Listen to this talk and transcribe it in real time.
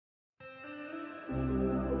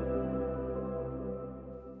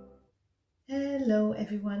Hello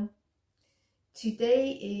everyone.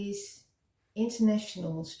 Today is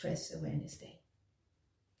International Stress Awareness Day.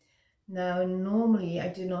 Now, normally I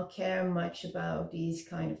do not care much about these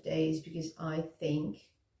kind of days because I think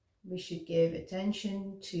we should give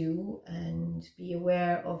attention to and be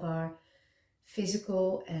aware of our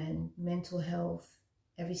physical and mental health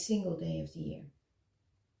every single day of the year.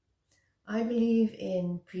 I believe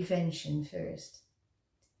in prevention first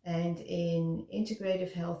and in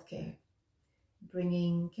integrative healthcare,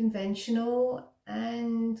 bringing conventional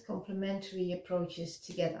and complementary approaches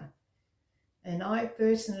together. And I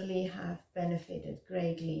personally have benefited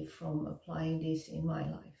greatly from applying this in my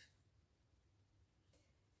life.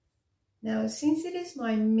 Now, since it is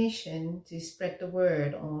my mission to spread the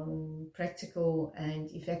word on practical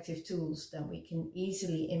and effective tools that we can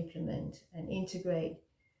easily implement and integrate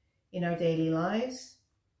in our daily lives,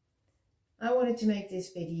 I wanted to make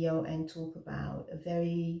this video and talk about a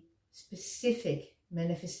very specific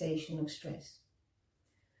manifestation of stress,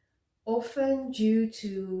 often due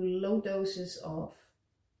to low doses of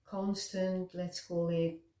constant, let's call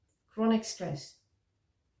it chronic stress,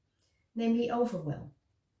 namely overwhelm,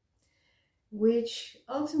 which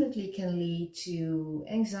ultimately can lead to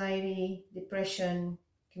anxiety, depression,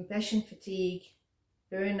 compassion fatigue,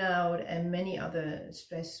 burnout, and many other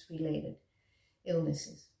stress-related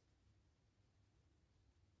illnesses.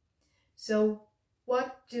 So,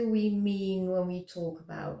 what do we mean when we talk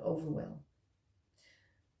about overwhelm?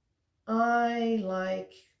 I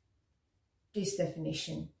like this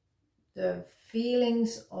definition: the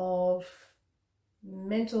feelings of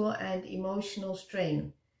mental and emotional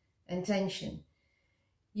strain and tension,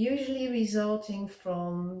 usually resulting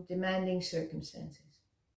from demanding circumstances.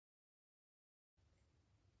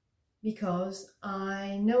 Because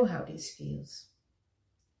I know how this feels.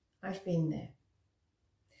 I've been there.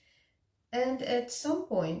 And at some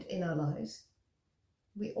point in our lives,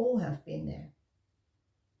 we all have been there.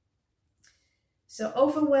 So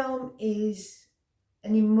overwhelm is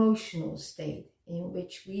an emotional state in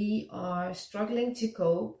which we are struggling to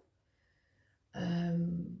cope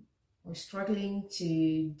or struggling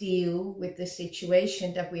to deal with the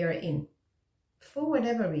situation that we are in for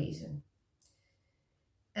whatever reason.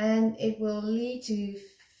 And it will lead to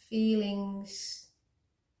feelings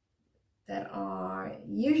that are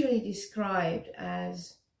usually described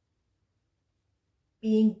as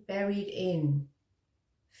being buried in,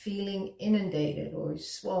 feeling inundated or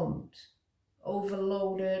swamped,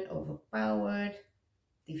 overloaded, overpowered,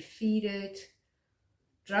 defeated,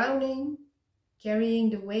 drowning, carrying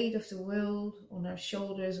the weight of the world on our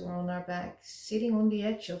shoulders or on our backs, sitting on the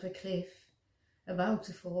edge of a cliff, about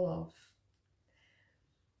to fall off.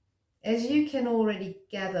 As you can already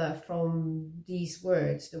gather from these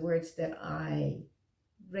words, the words that I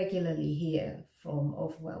regularly hear from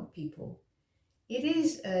overwhelmed people, it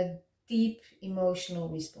is a deep emotional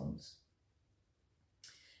response.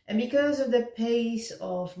 And because of the pace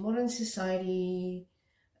of modern society,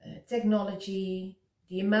 technology,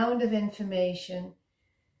 the amount of information,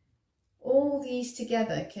 all these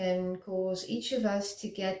together can cause each of us to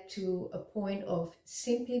get to a point of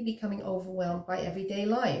simply becoming overwhelmed by everyday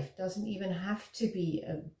life. Doesn't even have to be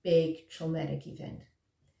a big traumatic event.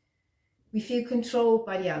 We feel controlled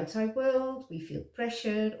by the outside world, we feel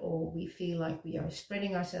pressured, or we feel like we are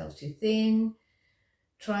spreading ourselves too thin,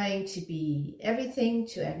 trying to be everything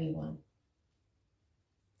to everyone.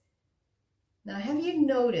 Now, have you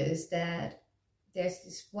noticed that there's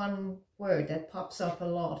this one word that pops up a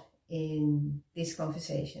lot in this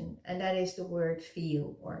conversation, and that is the word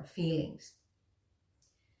feel or feelings.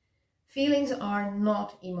 Feelings are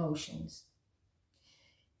not emotions.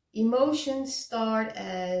 Emotions start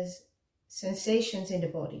as sensations in the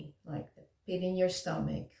body, like the pit in your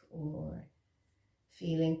stomach or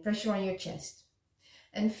feeling pressure on your chest.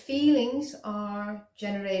 And feelings are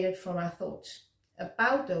generated from our thoughts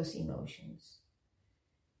about those emotions.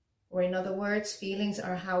 Or in other words, feelings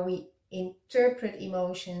are how we interpret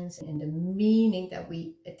emotions and the meaning that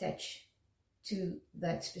we attach to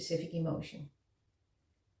that specific emotion.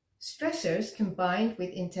 Stressors combined with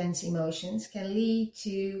intense emotions can lead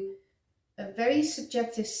to a very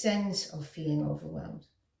subjective sense of feeling overwhelmed.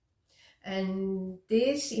 And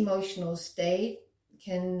this emotional state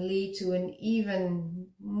can lead to an even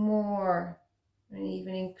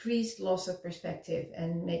increased loss of perspective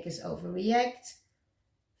and make us overreact,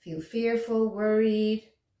 feel fearful, worried,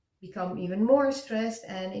 become even more stressed,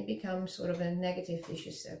 and it becomes sort of a negative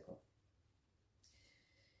vicious circle.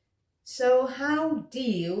 So how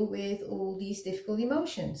deal with all these difficult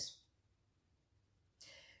emotions?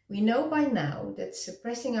 We know by now that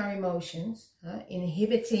suppressing our emotions,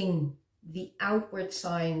 inhibiting the outward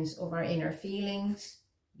signs of our inner feelings,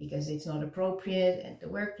 because it's not appropriate at the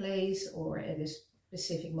workplace or at a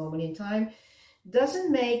specific moment in time,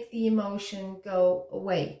 doesn't make the emotion go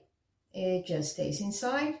away. It just stays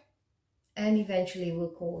inside and eventually will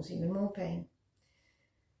cause even more pain.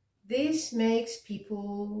 This makes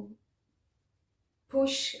people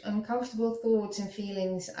push uncomfortable thoughts and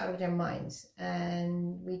feelings out of their minds.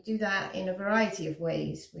 And we do that in a variety of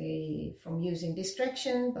ways. From using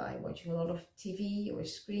distraction by watching a lot of TV or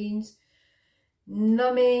screens,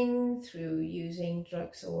 numbing through using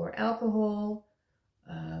drugs or alcohol.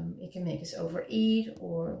 It can make us overeat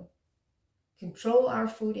or control our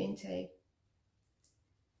food intake.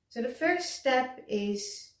 So the first step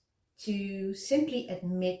is to simply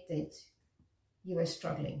admit that you are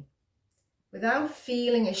struggling without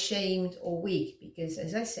feeling ashamed or weak, because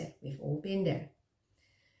as I said, we've all been there.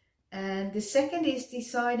 And the second is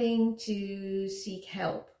deciding to seek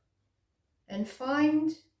help and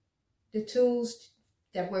find the tools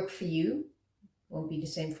that work for you, won't be the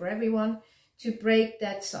same for everyone, to break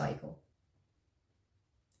that cycle.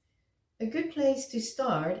 A good place to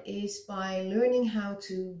start is by learning how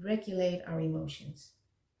to regulate our emotions.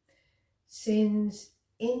 Since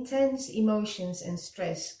intense emotions and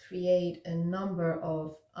stress create a number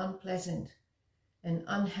of unpleasant and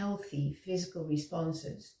unhealthy physical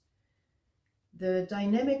responses, the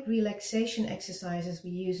dynamic relaxation exercises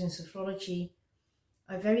we use in sophrology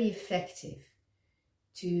are very effective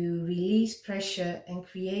to release pressure and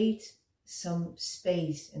create some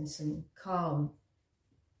space and some calm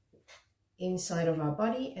inside of our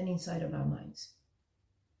body and inside of our minds.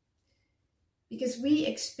 Because we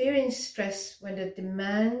experience stress when the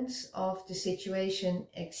demands of the situation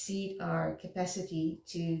exceed our capacity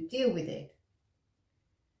to deal with it.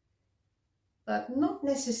 But not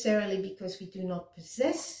necessarily because we do not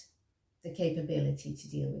possess the capability to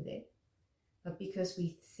deal with it, but because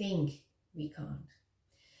we think we can't.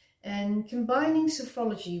 And combining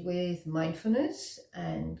sophrology with mindfulness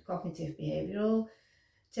and cognitive behavioral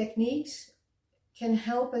techniques can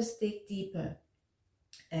help us dig deeper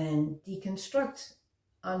and deconstruct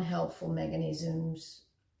unhelpful mechanisms,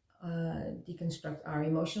 deconstruct our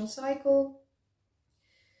emotional cycle,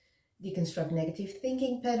 deconstruct negative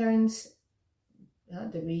thinking patterns,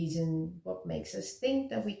 the reason what makes us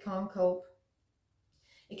think that we can't cope.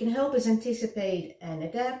 It can help us anticipate and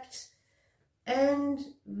adapt and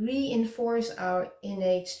reinforce our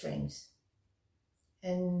innate strengths,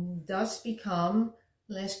 and thus become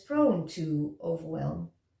less prone to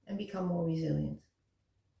overwhelm and become more resilient.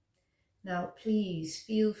 Now, please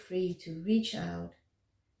feel free to reach out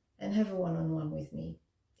and have a one-on-one with me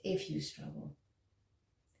if you struggle.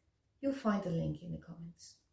 You'll find the link in the comments.